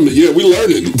 ladies and gentlemen, yeah, we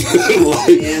learning.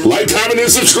 like, comment,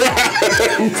 and subscribe.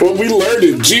 But we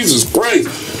learning. Jesus Christ.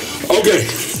 Okay.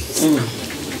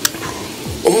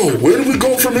 Oh, where do we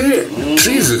go from here?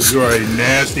 Jesus. You are a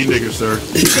nasty nigga, sir.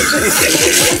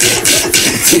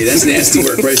 Yeah, that's nasty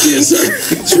work right there, sir.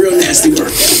 It's real nasty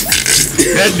work.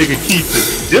 That nigga keeps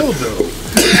his dildo.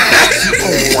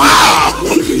 Wow.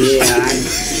 Yeah.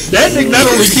 That nigga not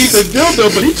only keeps a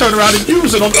dildo, but he turn around and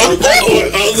use it on other people.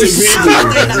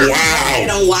 Wow. They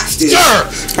don't watch this. Sir,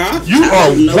 huh? You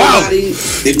are wild.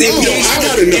 If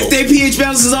they pH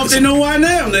balances off, they know why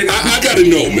now, nigga. I gotta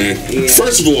know, man.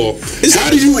 First of all, how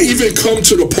do you even come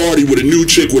to the party with a new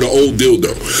chick with an old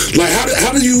dildo? Like,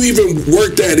 how do you even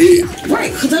work that in?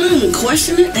 Right, because they don't even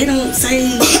question it. They don't say.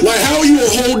 Like, how are you a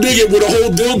whole nigga with a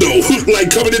whole dildo?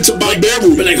 Like, coming into my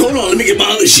bedroom? But like, hold on, let me get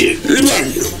my other shit.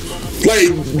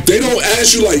 Like, they don't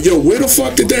ask you, like, yo, where the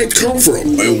fuck did that come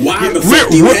from? And why the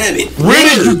fuck do you have it? Where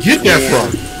did you get that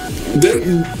from?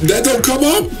 That don't come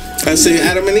up? I say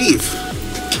Adam and Eve.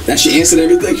 That should answer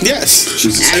everything? Yes.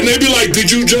 Jesus. And they be like, did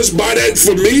you just buy that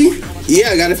for me? Yeah,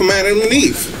 I got it from Adam and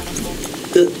Eve.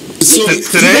 So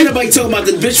today, nobody talking about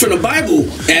the bitch from the Bible,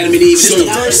 Adam and Eve. This is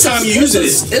the first time you using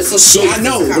it. I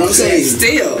know, but I'm saying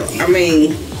still, I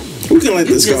mean, we can let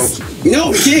this go.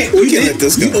 No, we can't. We can't let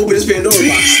this go. You open this Pandora box.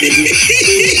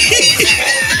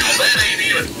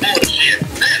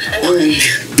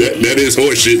 That is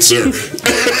horseshit, sir.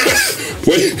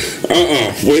 Wait.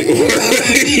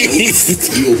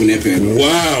 You open that Pandora.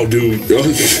 Wow, dude.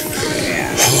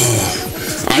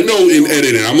 I know in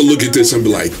editing, I'm gonna look at this and be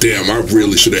like, damn, I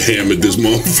really should have hammered this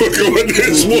motherfucker with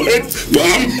this one. But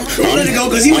Don't let it go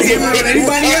because he was hammering on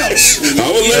anybody else.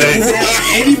 I will let it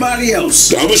ride. Anybody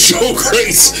else. I'm gonna show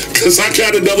grace because I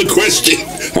got another question.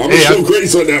 I'm gonna show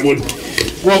grace on that one.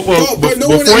 Well, but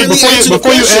no before you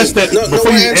ask that,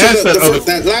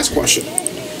 that last question.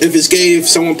 If it's gay, if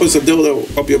someone puts a dildo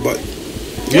up your butt.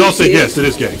 You don't say yes, it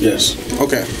is gay. Yes.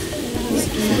 Okay.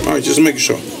 All right, just making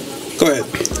sure. Go ahead.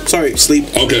 Sorry, sleep.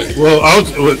 Okay. Well,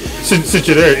 since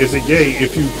you're there, is it gay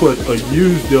if you put a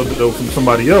used dildo from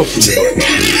somebody else in your butt?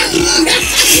 Yeah,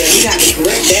 you gotta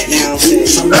correct that now.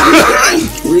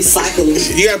 Recycle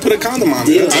it. You gotta put a condom on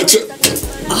it. Yeah.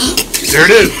 There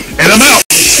it is. And I'm out.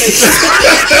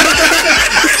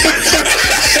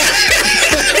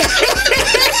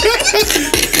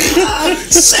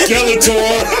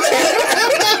 Skeletor.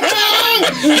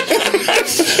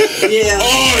 Yeah.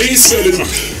 Oh, he said it.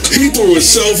 He threw a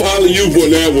self-alley-oop on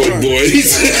that one, boy. He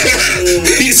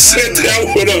set that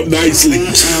one up nicely.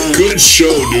 Good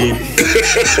show, dude.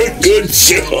 Good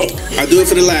show. I do it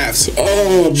for the laughs.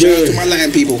 Oh, man. Shout out to my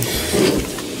Latin people.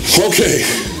 Okay.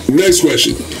 Next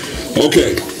question.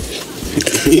 Okay.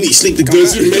 You need sleep to come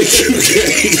Does out. it make you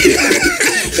gay?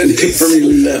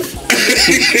 Permanently left.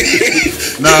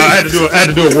 Nah, I had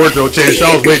to do a wardrobe change. So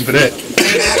I was waiting for that.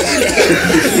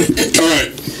 All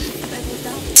right.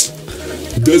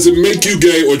 Does it make you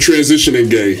gay or transitioning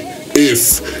gay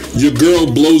if your girl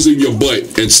blows in your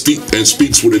butt and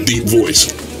speaks with a deep voice?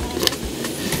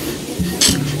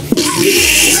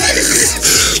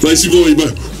 Like she blow in your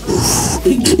butt.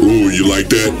 Ooh, you like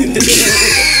that?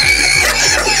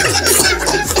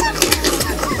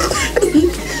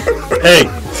 Hey,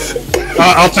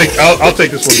 I'll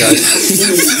take this one, guys.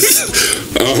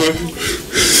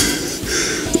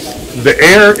 The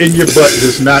air in your butt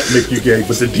does not make you gay,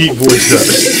 but the deep voice does.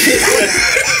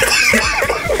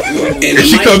 If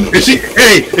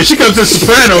she comes in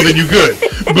soprano, then you good.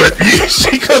 But if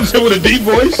she comes in with a deep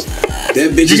voice,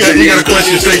 that bitch you got a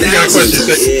question. You got a question.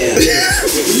 Yeah.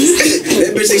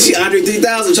 That bitch thinks she Andre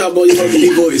 3000 trying to blow your fucking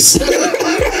deep voice.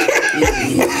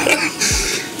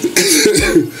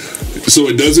 So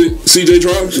it doesn't,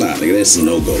 CJTrowers? Nah, nigga, that's a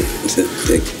no-go.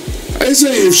 I ain't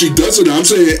saying if she doesn't. I'm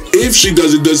saying if she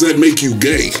doesn't, does that make you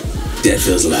gay? That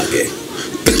feels a lot gay.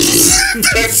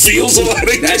 That feels a lot of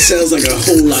gay. That sounds like a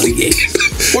whole lot of gay.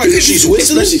 Why? Because she's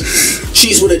whistling?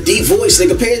 She's with a deep voice,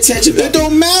 nigga. Pay attention. It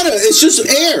don't matter. It's just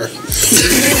air.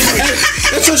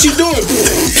 That's what she's doing.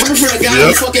 Coming from a guy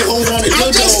who fucking hold on to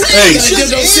dildo. Hey, Got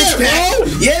a dildo six pack.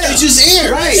 Yeah, it's just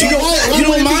air. Right. You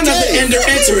don't mind not the ender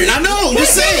entering. I know.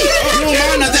 Just say it. You don't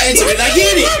mind not the entering. I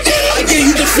get it. I get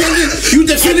it. You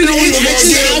defending the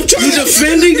entrance. You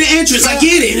defending the entrance. I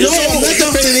get it. No, I'm not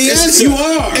defending the entrance. You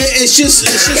are. It's just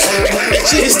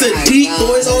the deep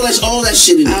boys. All that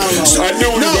shit in there. I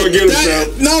knew we were gonna get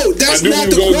it. No, that's not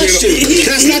the question.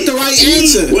 That's not the right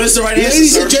answer. What is the right answer,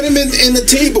 Ladies and gentlemen in the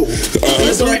table,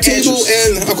 What's the right table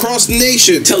answer? and across the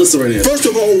nation. Tell us the right answer. First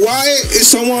of all, why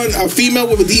is a female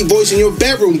with a deep voice in your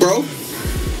bedroom, bro?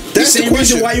 That's the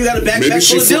question. Why you got a backpack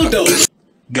full of dildos?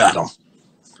 Got him.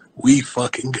 We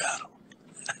fucking got him.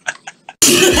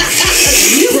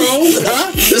 Bro,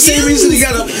 the same reason you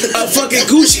got a fucking a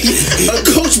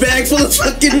Coach bag full of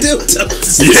fucking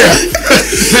dildos. Yeah,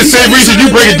 the same reason you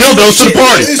bringing dildos to the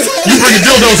party. You bringing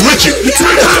dildos with you. It's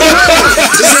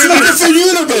a different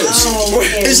universe.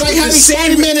 It's like having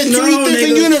Spider-Man in three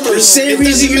different universes. The same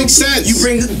reason makes sense. You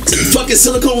bring fucking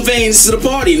silicone veins to the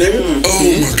party, nigga. Oh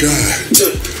my god.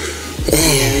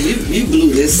 Yeah, you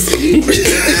blew this.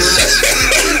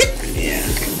 Yeah.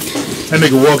 That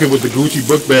nigga walking with the Gucci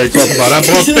book bag talking about I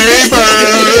bought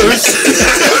papers.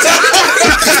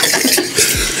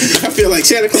 I feel like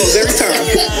Santa Claus every time.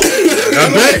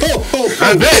 I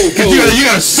bet. Cause you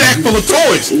got a sack full of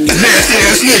toys. Nasty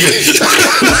ass nigga.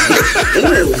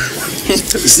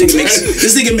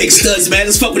 This nigga makes studs, man.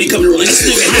 This fuck when he come to roll. This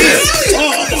nigga here.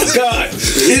 Oh my god.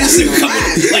 This nigga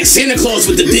coming like Santa Claus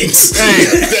with the dicks.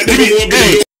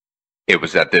 It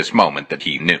was at this moment that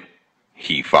he knew.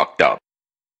 He fucked up.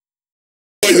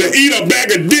 To eat a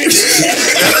bag of dicks.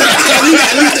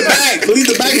 Leave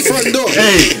the bag in front door.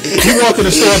 Hey, you walk in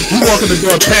the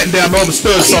door, patting down all the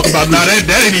studs, talking about, nah, that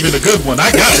ain't even a good one.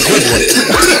 I got a good one.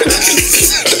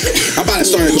 I'm about to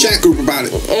start a chat group about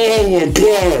it. Oh my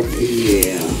god.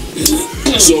 Yeah.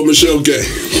 So Michelle gay.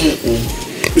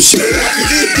 Michelle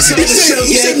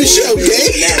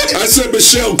gay? I said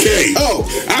Michelle gay. Oh,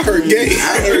 I heard gay.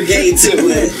 I heard gay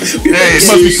too. Hey, it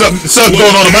must be something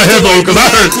going on in my head though, because I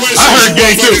heard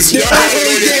gay too.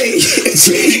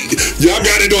 Y'all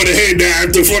got it on the head now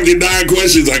after fucking 9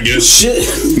 questions, I guess. Shit.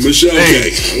 Michelle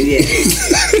gay. Yeah.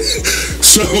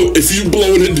 So if you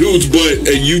blow in a dude's butt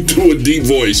and you do a deep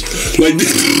voice, like my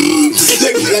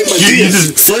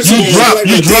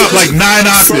you drop like 9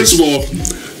 octaves. First of all,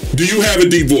 do you have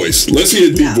a deep voice? Let's hear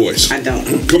a deep voice. I don't.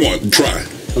 Come on, try.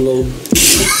 Hello.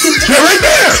 Right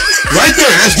there. Right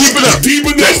there. Let's keep it up. Deep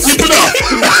enough. Let's keep it up.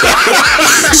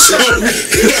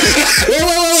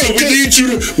 So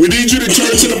we need you to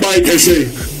turn to the mic and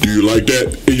say, "Do you like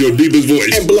that?" in your deepest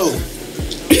voice. And blow.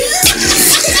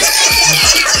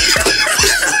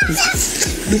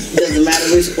 Doesn't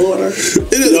matter which order. It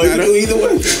doesn't matter either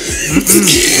way.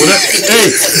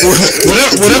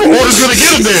 Whatever order's gonna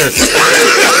get him there.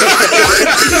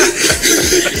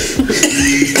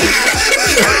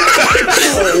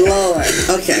 Oh Lord.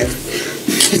 Okay.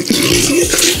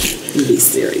 Be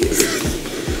serious.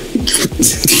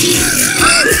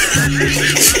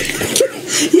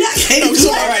 Yeah, I'm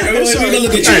sorry. All right, I'm sorry.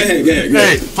 Look at you.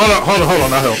 Hey, hold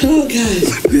on. I'll help. Oh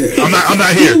God. I'm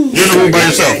not here. You're in the room by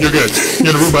yourself. You're good.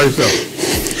 You're in the room by yourself.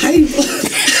 How do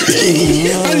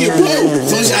you blow?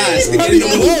 Close your eyes. How do you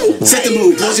blow? Set the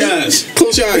mood. Close your eyes.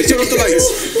 Close your eyes. Turn off the lights.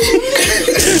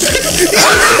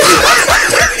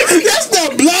 That's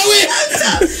not blowing.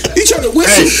 You trying to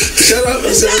whistle? Shut up. Go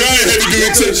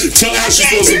ahead, tell how she's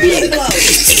supposed to blow.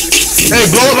 Hey,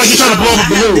 blow it like you're trying to blow a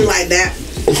balloon. Like that.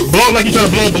 Blow it like you're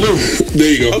trying to blow a balloon.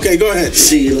 There you go. Okay, go ahead.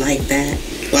 Do you like that?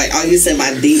 Like, oh, you said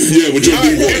my deep. Yeah, with your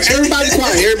deep voice. Everybody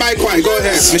quiet. Go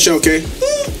ahead, Michelle. Okay.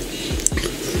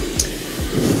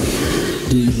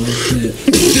 Do you like that?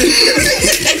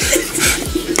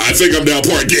 I think I'm now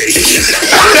part gay.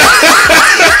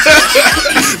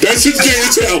 That's just gay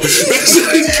as hell.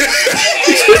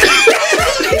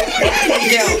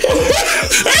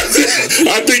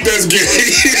 I think that's gay.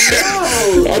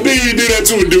 I think you do that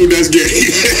to a dude that's gay.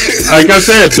 Like I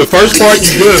said, the first part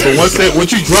you good, but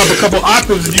once you drop a couple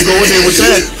octaves and you go in there with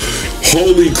that.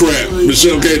 Holy crap,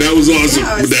 Michelle K, that was awesome,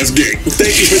 but that's gay.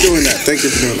 Thank you for doing that.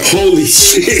 Holy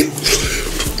shit.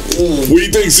 What do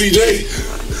you think, CJ?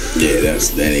 Yeah,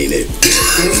 that ain't it.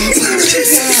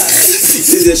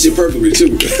 Did that shit perfectly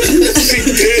too.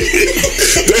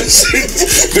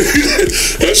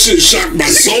 That shit shocked my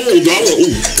soul, dog.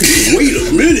 Wait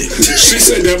a minute. She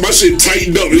said that my shit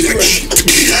tightened up. It's like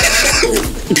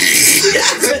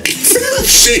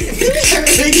shit.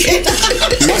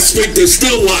 My sphincter's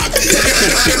still locked.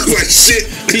 Like shit.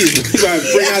 He's about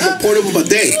to bring out the portable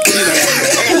bidet.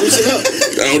 Loosen up.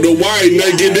 I don't know why he's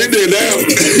not getting in there now.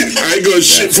 I ain't gonna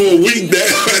shit for a week now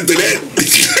after that.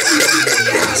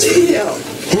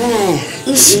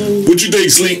 What you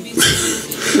think, Sleep?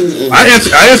 I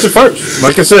answer first.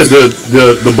 Like I said,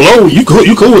 the blow, you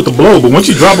cool with the blow, but once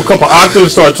you drop a couple octaves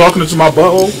and start talking into my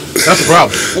butthole, that's a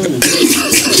problem.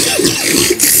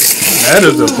 That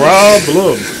is a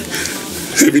problem.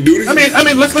 Heavy duty? I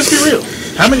mean, let's be real.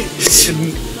 How many?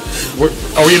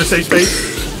 Are we in a safe space?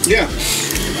 Yeah.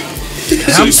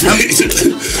 How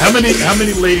many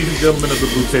ladies and gentlemen of the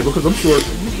blue table? Because I'm sure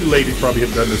you ladies probably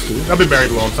have done this too. I've been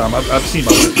married a long time. I've seen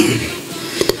my wife do it.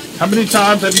 How many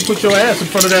times have you put your ass in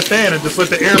front of that fan and just let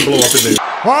the air blow up in there?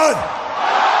 What?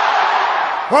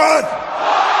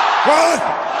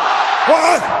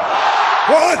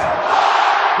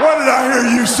 What did I hear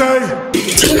you say?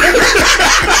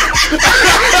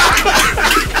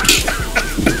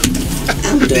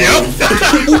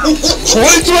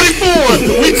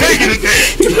 2024, we taking it there.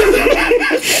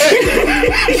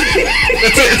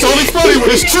 It's only funny when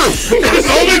it's true. It's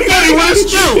only funny when it's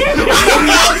true.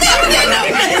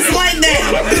 It's like that.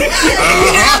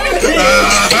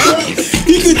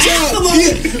 You can tell.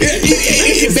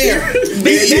 Bear.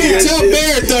 You can tell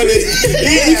Bear done it.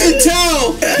 You can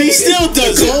tell he still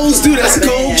does it. Coles do that's a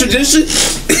cold tradition.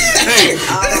 Hey,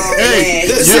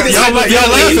 y'all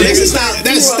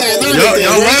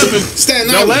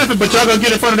laughing, but y'all gonna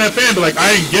get in front of that fan, be like,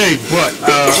 I ain't gay, but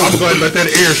I'm going to let that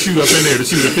air shoot up in there to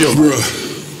see what it feels like.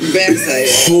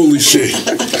 Holy shit.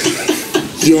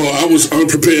 Yo, I was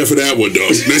unprepared for that one, dog.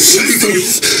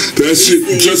 That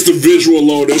shit, just the visual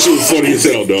alone, that shit was funny as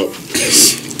hell, dog.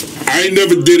 I ain't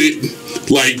never did it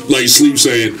like Sleep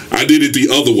saying. I did it the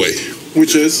other way.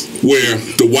 Which is? Where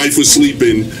the wife was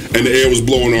sleeping and the air was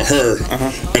blowing on her,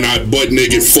 and I butt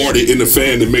naked farted in the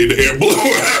fan that made the air blow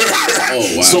on her. Oh,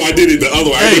 wow. So I did it the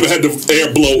other way. I never had the air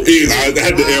blow in. I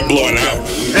had the air blowing out.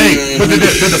 Hey, but did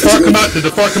the fart come out? Did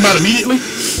the fart come out immediately?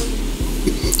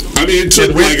 I mean, it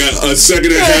took like a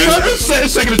second and a half.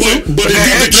 A second or two. But it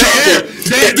did the chopper.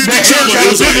 It did the chopper.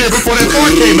 It was like before that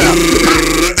fart came out.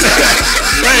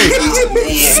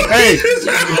 Hey,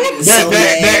 that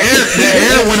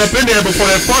air went up in there before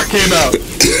that fart came out.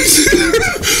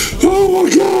 Oh my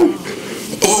god.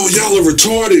 Oh, y'all are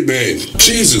retarded, man.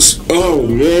 Jesus. Oh,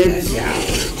 man.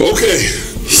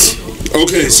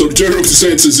 Okay, so the general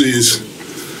consensus is,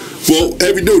 well,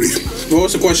 heavy duty. What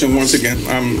was the question once again?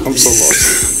 I'm so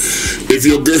lost. If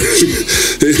your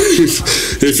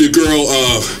girl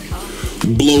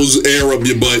blows air up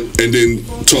your butt and then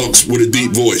talks with a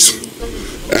deep voice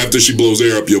after she blows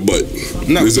air up your butt,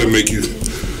 does that make you?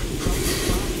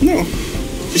 No,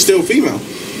 she's still female.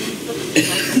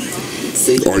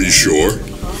 Are you sure?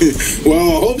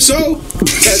 Well, I hope so.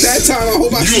 At that time, I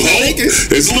hope I can make it.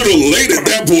 It's a little late at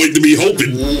that point to be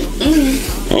hoping.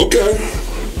 Okay.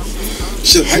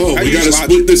 We got a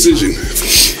split decision.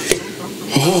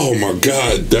 Oh my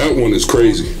God, that one is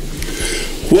crazy.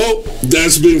 Well,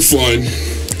 that's been fun.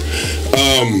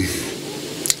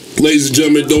 Ladies and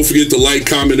gentlemen, don't forget to like,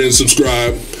 comment, and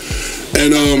subscribe.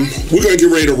 And we're gonna get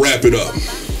ready to wrap it up.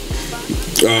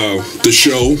 The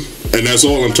show, and that's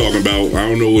all I'm talking about. I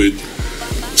don't know what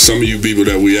some of you people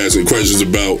that we asking questions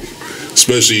about,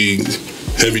 especially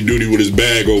heavy duty with his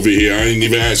bag over here. I ain't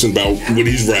even asking about what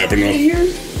he's wrapping up.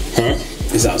 Huh?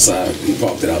 It's outside. He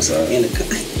parked it outside. In the car.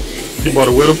 You bought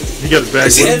it with him? He got his bag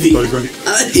it's with heavy.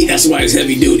 him? That's why it's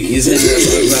heavy duty. It's heavy. That's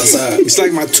why it's outside. It's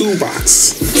like my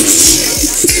toolbox.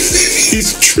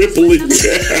 He's tripling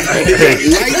down.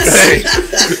 Hey.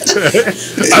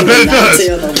 I bet it does.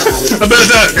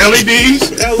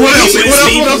 LEDs. What else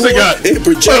they got?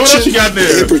 What else you got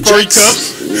there? Furry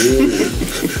cups.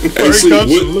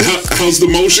 How's the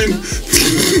motion?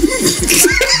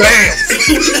 Bam.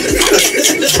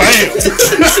 Bam.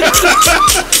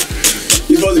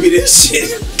 You're supposed to be this shit.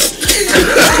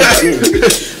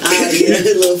 Yeah,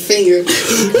 little finger.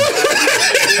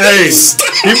 Hey,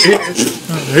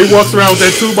 he walks around with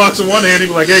that toolbox in one hand. He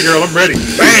be like, "Hey, girl, I'm ready."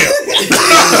 Bam.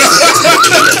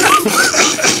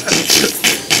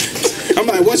 I'm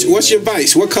like, what's your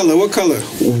vice? What color? What color?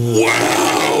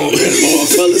 Wow. All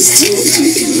colors too.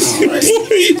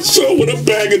 So with a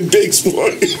bag of dicks,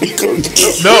 boy.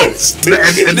 No. This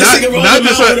nigga roll them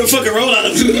out with a fucking roll out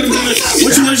of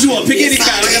which ones you want? Pick any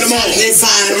kind. I got them all. This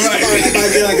side. Right. It might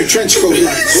be like a trench coat.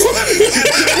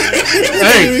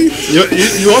 Hey,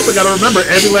 you also got to remember,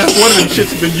 every last one of them shits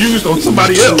has been used on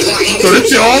somebody else.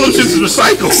 So all them shits is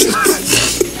recycled.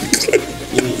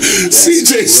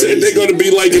 CJ said they're gonna be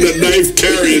like in a knife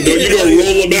carrier, though. You gonna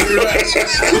roll them out.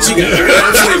 What you got?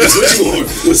 What you want?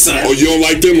 What side? Oh, you don't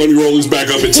like them? Let me roll this back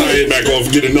up and tie it back off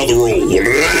and get another roll.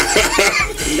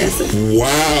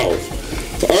 Wow.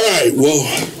 All right. Well,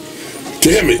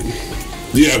 damn it.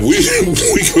 Yeah, we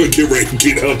gonna get ready to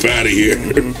get up out of here.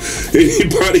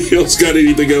 Anybody else got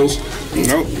anything else?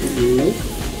 Nope.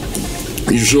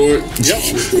 You sure? Yep.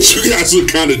 You guys look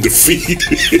kind of defeated.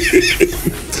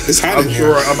 It's hot. I'm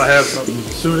sure I'm gonna have something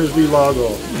as soon as we log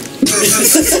off.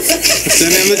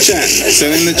 Send in the chat.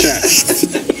 Send in the chat. As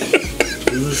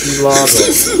soon as we log off.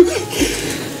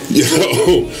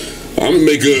 Yo, I'm gonna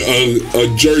make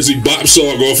a Jersey bop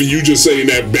song off of you just saying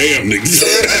that bam, nigga.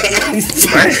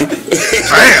 Bam.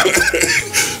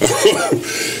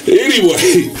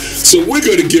 Anyway, so we're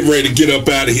gonna get ready to get up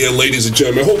out of here, ladies and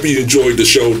gentlemen. Hope you enjoyed the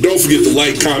show. Don't forget to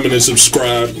like, comment, and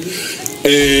subscribe.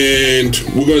 And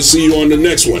we're gonna see you on the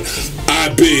next one.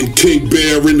 I've been King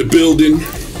Bear in the building.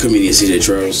 Comedian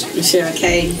CJTrowers. Michelle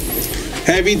K.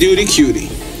 Heavy duty cutie.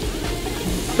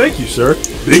 Thank you, sir.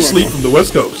 Big Sleep from the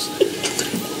West Coast.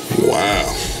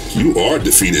 Wow, you are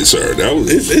defeated, sir. That was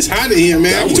it's hot in here,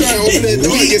 man. I'm trying to open that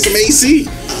door and get some AC.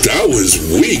 That was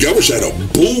weak. I wish I had a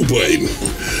boo button.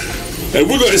 And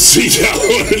we're gonna see y'all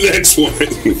on the next one.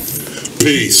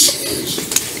 Peace.